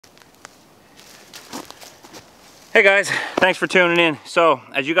Hey guys, thanks for tuning in. So,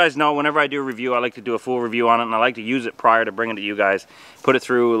 as you guys know, whenever I do a review, I like to do a full review on it, and I like to use it prior to bringing it to you guys, put it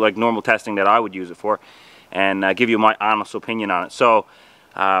through like normal testing that I would use it for, and give you my honest opinion on it. So,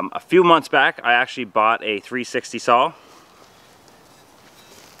 a few months back, I actually bought a 360 saw.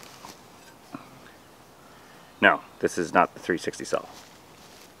 No, this is not the 360 saw.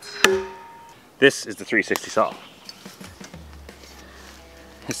 This is the 360 saw.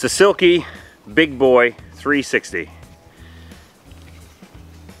 It's the Silky Bigboy 360.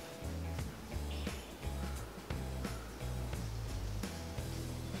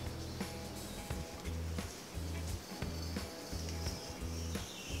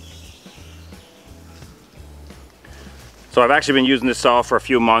 So I've actually been using this saw for a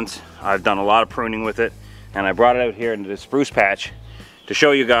few months. I've done a lot of pruning with it, and I brought it out here into the spruce patch to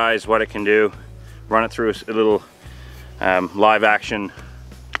show you guys what it can do. Run it through a little live action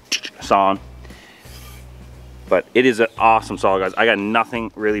saw. But it is an awesome saw, guys. I got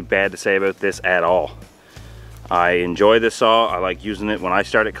nothing really bad to say about this at all. I enjoy this saw. I like using it. When I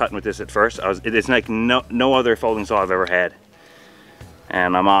started cutting with this at first, it's like no other folding saw I've ever had.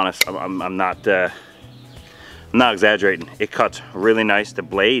 And I'm honest, I'm not exaggerating. It cuts really nice. The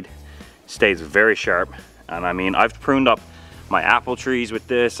blade stays very sharp. And I mean, I've pruned up my apple trees with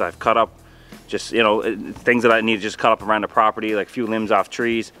this. I've cut up just, you know, things that I need to just cut up around the property, like a few limbs off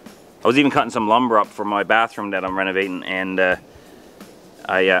trees. I was even cutting some lumber up for my bathroom that I'm renovating, and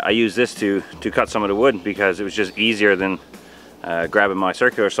I used this to cut some of the wood because it was just easier than grabbing my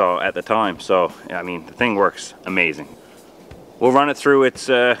circular saw at the time. So, I mean, the thing works amazing. We'll run it through its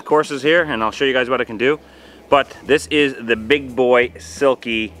courses here, and I'll show you guys what it can do. But this is the Bigboy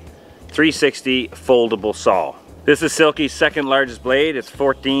Silky 360 foldable saw. This is Silky's second largest blade. It's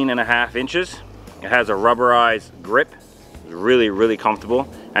 14.5 inches. It has a rubberized grip. It's really, really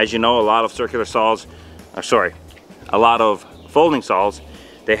comfortable. As you know, a lot of circular saws, a lot of folding saws,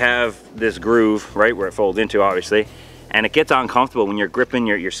 they have this groove right where it folds into, obviously, and it gets uncomfortable when you're gripping.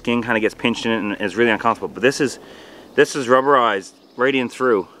 Your skin kind of gets pinched in it, and it's really uncomfortable. But this is rubberized right in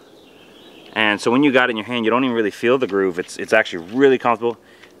through, and so when you got it in your hand, you don't even really feel the groove. It's actually really comfortable.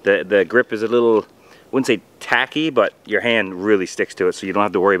 The grip is a little, I wouldn't say tacky, but your hand really sticks to it, so you don't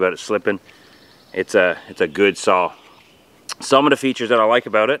have to worry about it slipping. It's a good saw. Some of the features that I like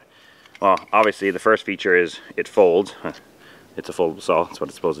about it, well, obviously the first feature is it folds. It's a foldable saw, that's what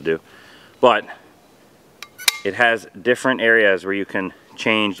it's supposed to do. But it has different areas where you can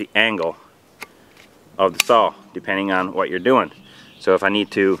change the angle of the saw depending on what you're doing. So if I need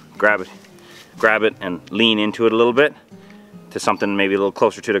to grab it and lean into it a little bit to something maybe a little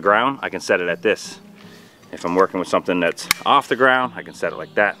closer to the ground, I can set it at this. If I'm working with something that's off the ground, I can set it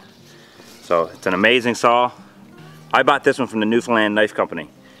like that. So it's an amazing saw. I bought this one from the Newfoundland Knife Company,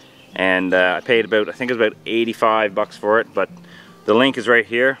 and I paid about, I think it was about 85 bucks for it, but the link is right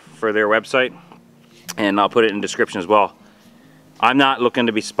here for their website, and I'll put it in the description as well. I'm not looking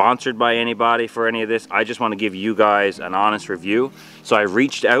to be sponsored by anybody for any of this. I just want to give you guys an honest review. So I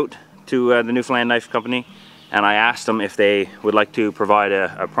reached out to the Newfoundland Knife Company, and I asked them if they would like to provide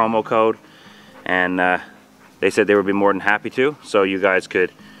a promo code, and they said they would be more than happy to, so you guys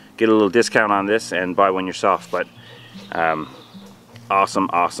could get a little discount on this and buy one yourself. But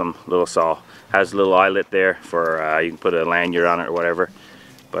awesome little saw. Has a little eyelet there for you can put a lanyard on it or whatever.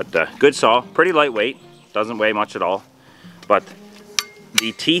 But good saw, pretty lightweight, doesn't weigh much at all. But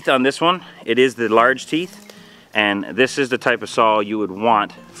the teeth on this one, it is the large teeth, and this is the type of saw you would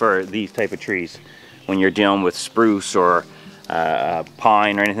want for these type of trees when you're dealing with spruce or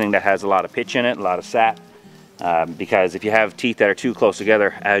pine or anything that has a lot of pitch in it, a lot of sap. Because if you have teeth that are too close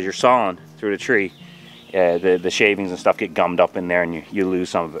together as you're sawing through the tree, the shavings and stuff get gummed up in there, and you lose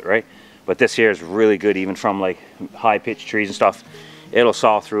some of it, right? But this here is really good, even from like high pitched trees and stuff. It'll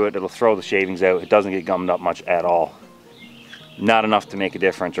saw through it, it'll throw the shavings out. It doesn't get gummed up much at all. Not enough to make a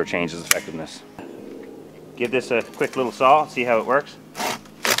difference or change its effectiveness. Give this a quick little saw, see how it works.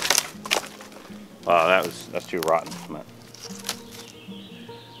 Wow, that's too rotten.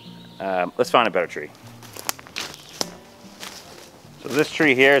 Let's find a better tree. So this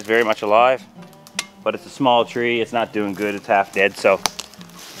tree here is very much alive, but it's a small tree. It's not doing good. It's half dead. So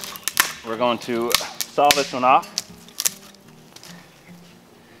we're going to saw this one off.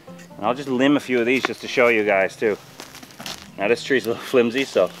 And I'll just limb a few of these just to show you guys too. Now this tree's a little flimsy,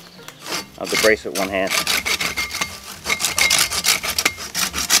 so I'll have to brace it with one hand.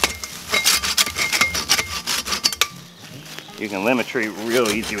 You can limb a tree real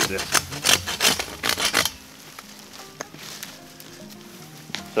easy with this.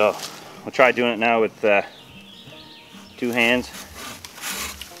 So we'll try doing it now with 2 hands.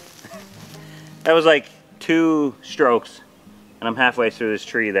 That was like 2 strokes and I'm halfway through this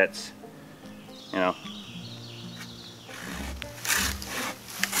tree that's, you know,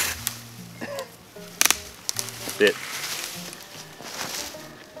 that's it.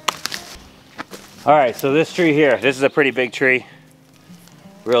 Alright, so this tree here, this is a pretty big tree.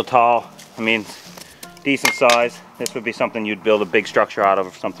 Real tall. I mean, decent size. This would be something you'd build a big structure out of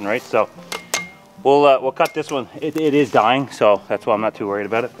or something, right? So we'll cut this one. It is dying, so that's why I'm not too worried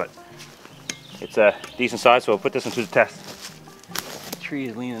about it, but it's a decent size, so we'll put this one to the test. The tree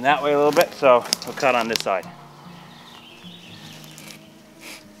is leaning that way a little bit, so we'll cut on this side.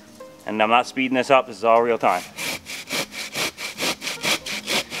 And I'm not speeding this up, this is all real time.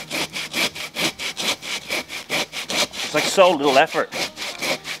 It's like so little effort.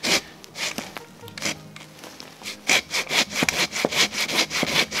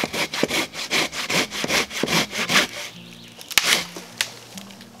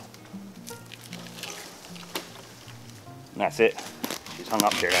 And that's it. She's hung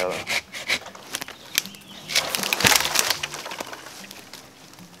up there.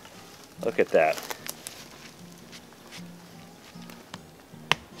 Look at that.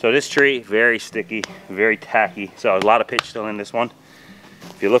 So this tree, very sticky, very tacky. So a lot of pitch still in this one.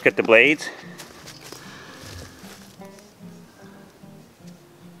 If you look at the blades,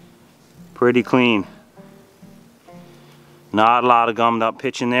 pretty clean. Not a lot of gummed up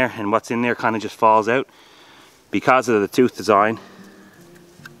pitch in there, and what's in there kind of just falls out because of the tooth design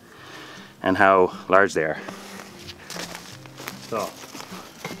and how large they are. So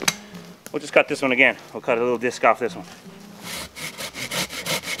we'll just cut this one again. We'll cut a little disc off this one.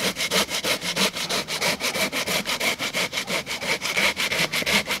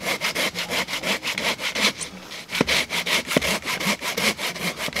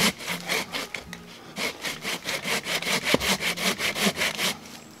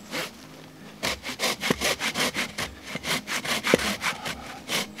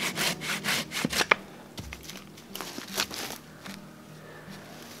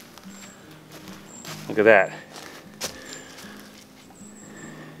 Look at that.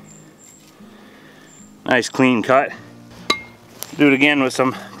 Nice clean cut. Do it again with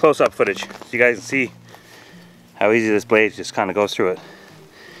some close-up footage so you guys can see how easy this blade just kind of goes through it.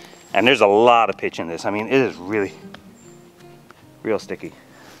 And there's a lot of pitch in this. I mean, it is really real sticky.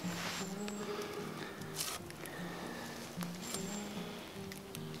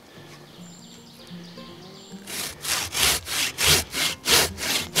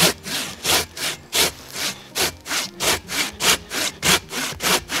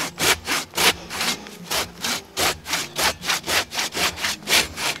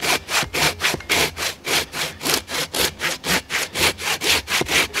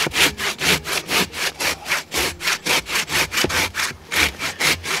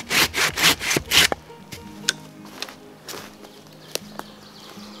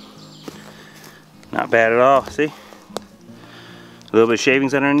 Not bad at all, see? A little bit of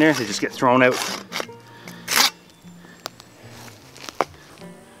shavings that are in there, they just get thrown out.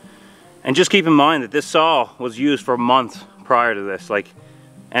 And just keep in mind that this saw was used for months prior to this,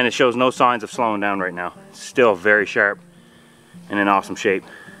 and it shows no signs of slowing down right now. It's still very sharp and in awesome shape.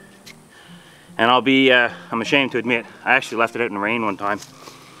 And I'm ashamed to admit, I actually left it out in the rain one time.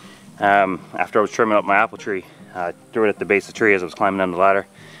 After I was trimming up my apple tree. I threw it at the base of the tree as I was climbing down the ladder.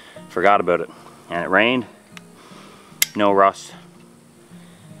 Forgot about it. And it rained, no rust,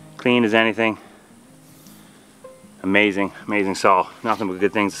 clean as anything. Amazing, amazing saw. Nothing but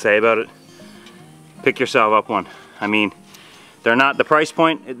good things to say about it. Pick yourself up one. I mean, they're not, the price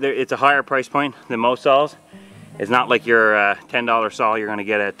point, it's a higher price point than most saws. It's not like your $10 saw you're gonna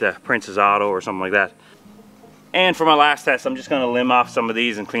get at Prince's Auto or something like that. And for my last test, I'm just gonna limb off some of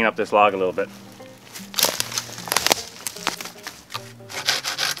these and clean up this log a little bit.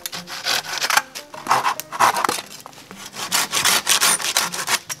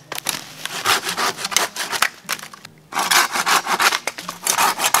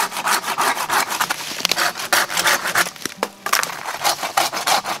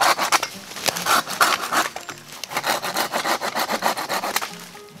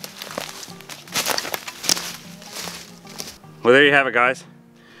 Well, there you have it, guys.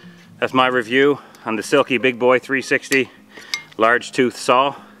 That's my review on the Silky Bigboy 360 large tooth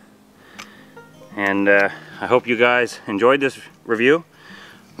saw. And I hope you guys enjoyed this review.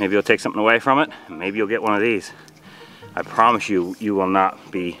 Maybe you'll take something away from it, and maybe you'll get one of these. I promise you, you will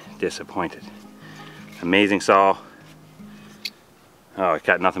not be disappointed. Amazing saw. Oh, I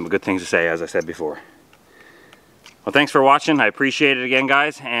got nothing but good things to say, as I said before. Well, thanks for watching. I appreciate it again,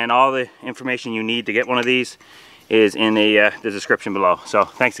 guys. And all the information you need to get one of these is in the description below. So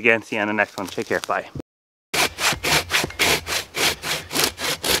thanks again. See you on the next one. Take care. Bye.